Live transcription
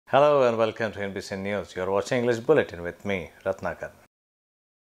Hello and welcome to INBCN News. You are watching English Bulletin with me, Ratnakar.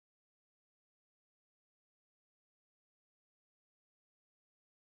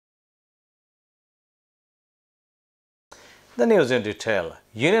 The news in detail.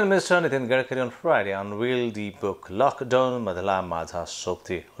 Union Minister Nitin Gadkari on Friday unveiled the book Lockdown Madhala Madha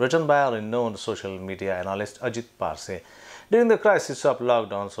Sobti, written by a renowned social media analyst Ajit Parse. During the crisis of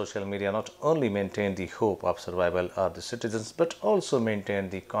lockdown, social media not only maintained the hope of survival of the citizens but also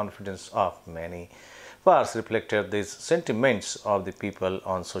maintained the confidence of many. Parse reflected these sentiments of the people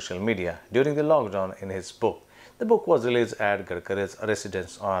on social media during the lockdown in his book. The book was released at Gadkari's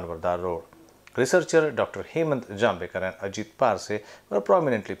residence on Vardar Road. Researcher Dr. Hemant Jambekar and Ajit Parse were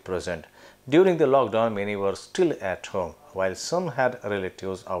prominently present. During the lockdown, many were still at home, while some had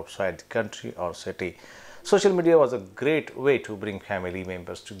relatives outside the country or city. Social media was a great way to bring family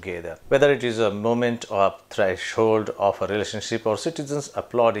members together. Whether it is a moment of threshold of a relationship or citizens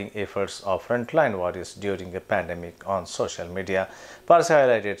applauding efforts of frontline warriors during a pandemic on social media, Parse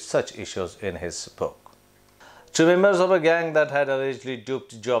highlighted such issues in his book. Two members of a gang that had allegedly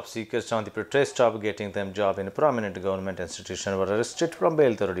duped job seekers on the pretext of getting them job in a prominent government institution were arrested from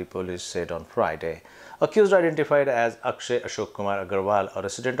Beltarodi, police said on Friday. Accused identified as Akshay Ashok Kumar Agarwal, a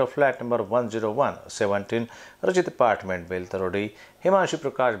resident of flat number 10117 Rajit Apartment, Beltarodi; Himanshu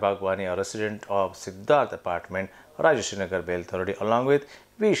Prakash Bhagwani, a resident of Siddharth Apartment, Rajeshinagar, Beltarodi, along with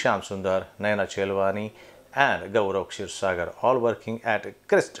V. Sham Sundar, Naina Chelwani and Gaurav Kshirsagar, all working at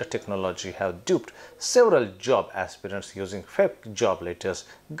Crest Technology, have duped several job aspirants using fake job letters,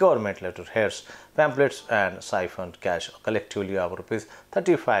 government letterheads, pamphlets and siphoned cash, collectively of Rs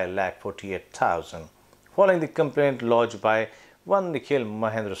 35,48,000. Following the complaint lodged by one Nikhil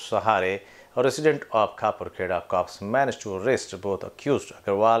Mahendra Sahare, a resident of Kapurkheda, cops managed to arrest both accused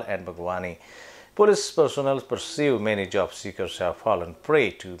Agarwal and Bhagwani. Police personnel perceive many job seekers have fallen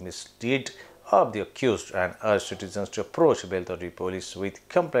prey to misdeed of the accused and urge citizens to approach Beltarodi police with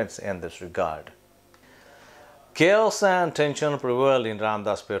complaints in this regard. Chaos and tension prevailed in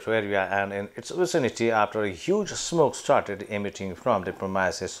Ramdaspet area and in its vicinity after a huge smoke started emitting from the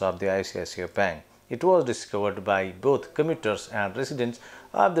premises of the ICICI Bank. It was discovered by both commuters and residents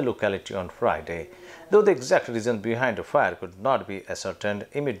of the locality on Friday. Though the exact reason behind the fire could not be ascertained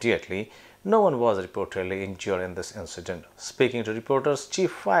immediately, no one was reportedly injured in this incident. Speaking to reporters,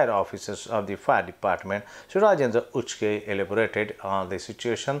 Chief Fire Officers of the Fire Department, Sri Rajendra Uchke, elaborated on the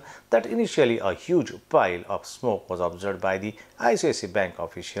situation that initially a huge pile of smoke was observed by the ICICI Bank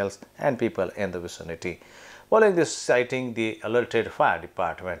officials and people in the vicinity. Following this sighting, the alerted Fire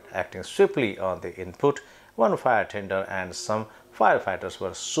Department, acting swiftly on the input, one fire tender and some firefighters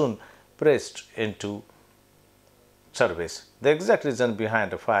were soon pressed into service. The exact reason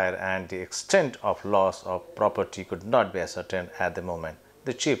behind the fire and the extent of loss of property could not be ascertained at the moment.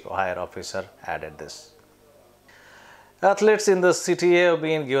 The chief fire officer added this. Athletes in the city have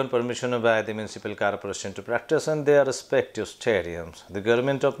been given permission by the municipal corporation to practice in their respective stadiums. The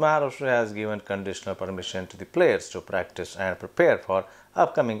government of Maharashtra has given conditional permission to the players to practice and prepare for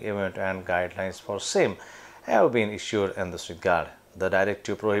upcoming event, and guidelines for same have been issued in this regard. The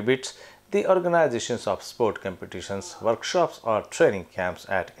directive prohibits the organizations of sport competitions, workshops or training camps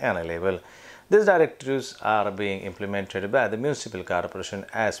at any level. These directives are being implemented by the municipal corporation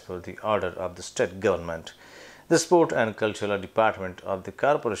as per the order of the state government. The Sport and Cultural Department of the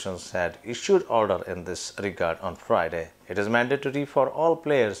corporations had issued order in this regard on Friday. It is mandatory for all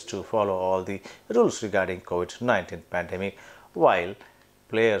players to follow all the rules regarding COVID-19 pandemic while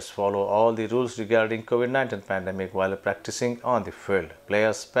players follow all the rules regarding COVID-19 pandemic while practicing on the field.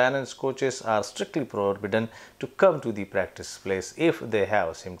 Players, parents, coaches are strictly forbidden to come to the practice place if they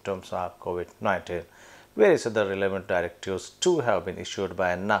have symptoms of COVID-19. Various other relevant directives too have been issued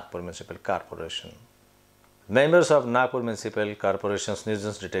by Nagpur Municipal Corporation. Members of Nagpur Municipal Corporation's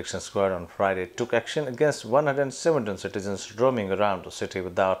nuisance detection squad on Friday took action against 117 citizens roaming around the city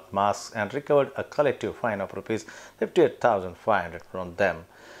without masks and recovered a collective fine of Rs 58,500 from them.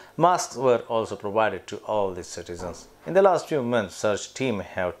 Masks were also provided to all these citizens. In the last few months, search teams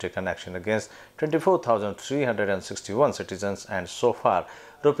have taken action against 24,361 citizens and so far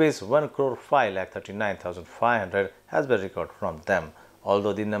Rs 1,05,39,500 has been recovered from them.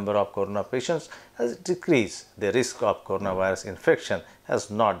 Although the number of corona patients has decreased, the risk of coronavirus infection has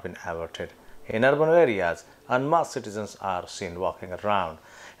not been averted. In urban areas, unmasked citizens are seen walking around.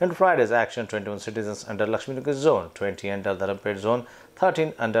 In Friday's action, 21 citizens under Lakshmi Nagar zone, 20 under Dharampet zone,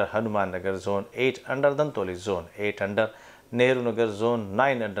 13 under Hanuman Nagar zone, 8 under Dantoli zone, 8 under Nehru Nagar zone,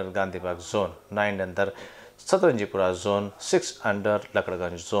 9 under Gandhibagh zone, 9 under Satranjipura Zone, 6 under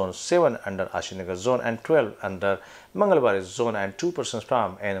Lakadganj Zone, 7 under Ashinagar Zone and 12 under Mangalbari Zone, and 2 persons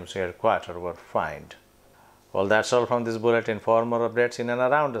from NMC headquarters were fined. Well, that's all from this bulletin. For more updates in and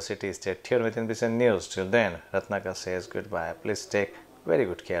around the city, stay tuned with INBCN News. Till then, Ratnaka says goodbye. Please take very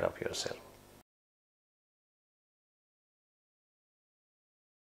good care of yourself.